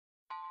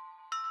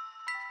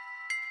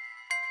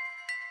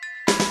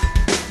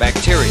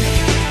Bacteria.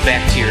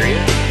 Bacteria.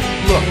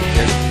 Look,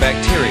 there's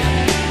bacteria.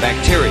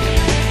 Bacteria.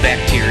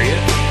 Bacteria.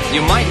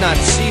 You might not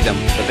see them,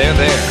 but they're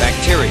there.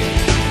 Bacteria.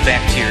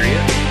 Bacteria.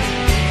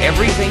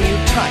 Everything you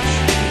touch.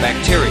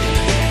 Bacteria.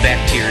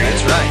 Bacteria.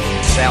 That's right.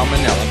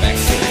 Salmonella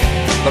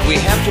bacteria. But we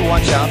have to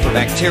watch out for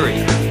bacteria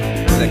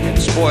that can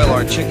spoil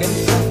our chicken.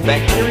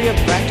 Bacteria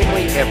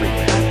practically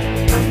everywhere.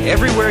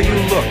 Everywhere you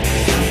look.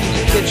 In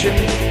the kitchen,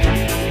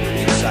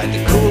 inside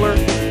the cooler,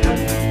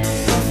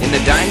 in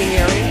the dining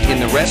area, in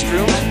the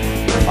restrooms,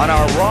 on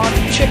our raw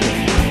chicken.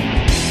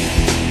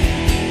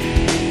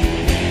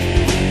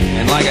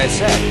 And like I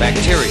said,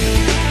 bacteria.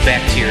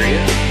 Bacteria.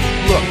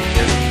 Look,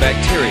 there's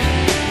bacteria.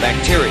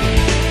 Bacteria.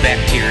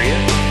 Bacteria.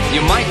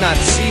 You might not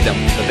see them,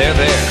 but they're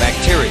there.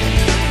 Bacteria.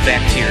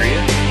 Bacteria.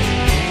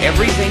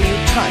 Everything you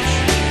touch.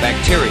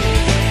 Bacteria.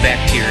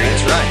 Bacteria.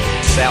 That's right.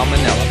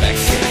 Salmonella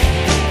bacteria.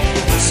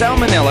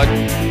 Salmonella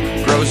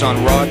grows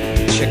on raw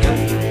chicken,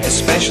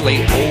 especially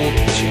old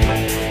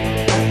chicken.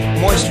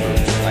 Moist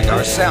foods, like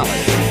our salad.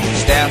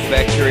 Staph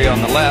bacteria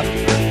on the left,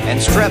 and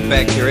strep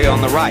bacteria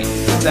on the right.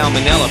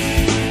 Salmonella,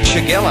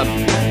 Shigella,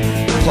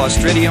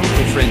 Clostridium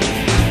perfringens.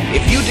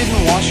 If you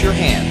didn't wash your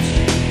hands,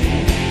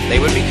 they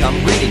would become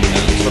breeding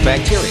grounds for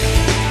bacteria.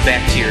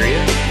 Bacteria.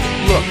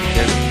 Look,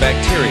 there's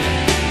bacteria.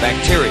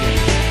 Bacteria.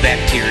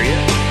 Bacteria.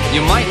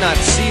 You might not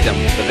see them,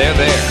 but they're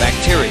there.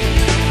 Bacteria.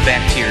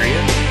 Bacteria.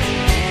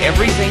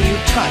 Everything you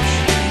touch.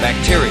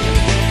 Bacteria.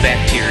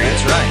 Bacteria.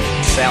 That's right.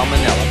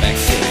 Salmonella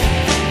bacteria.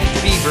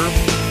 Fever,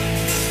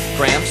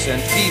 cramps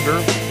and fever,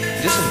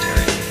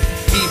 dysentery.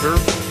 Fever,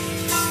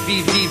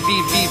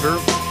 fever,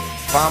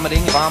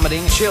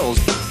 vomiting, chills,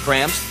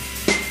 cramps,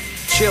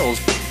 chills,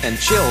 and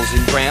chills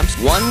and cramps.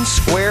 1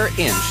 square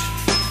inch,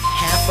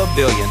 500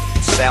 million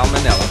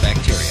salmonella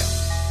bacteria.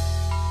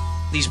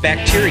 These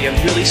bacteria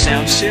really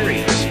sound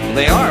serious.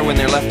 They are when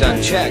they're left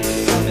unchecked,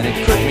 and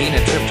it could mean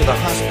a trip to the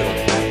hospital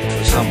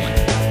for someone.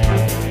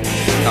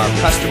 Our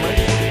customers,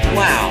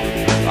 Wow.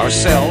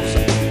 ourselves,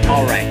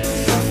 All right.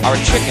 our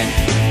chicken,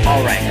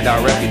 All right. and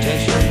our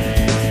reputation.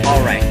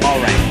 All right. All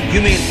right.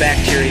 You mean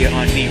bacteria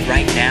on me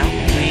right now?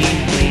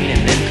 Clean,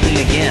 and then clean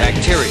again.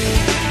 Bacteria.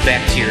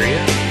 Bacteria.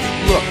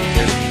 Look,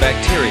 there's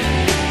bacteria.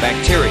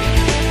 Bacteria.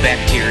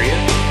 Bacteria.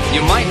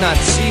 You might not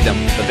see them,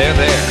 but they're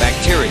there.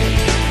 Bacteria.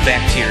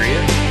 Bacteria.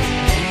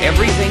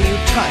 Everything you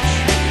touch.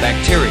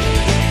 Bacteria.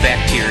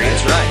 Bacteria.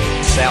 That's right.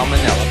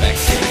 Salmonella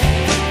bacteria.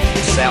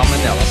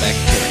 Salmonella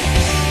bacteria.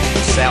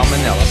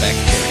 Salmonella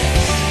bacteria.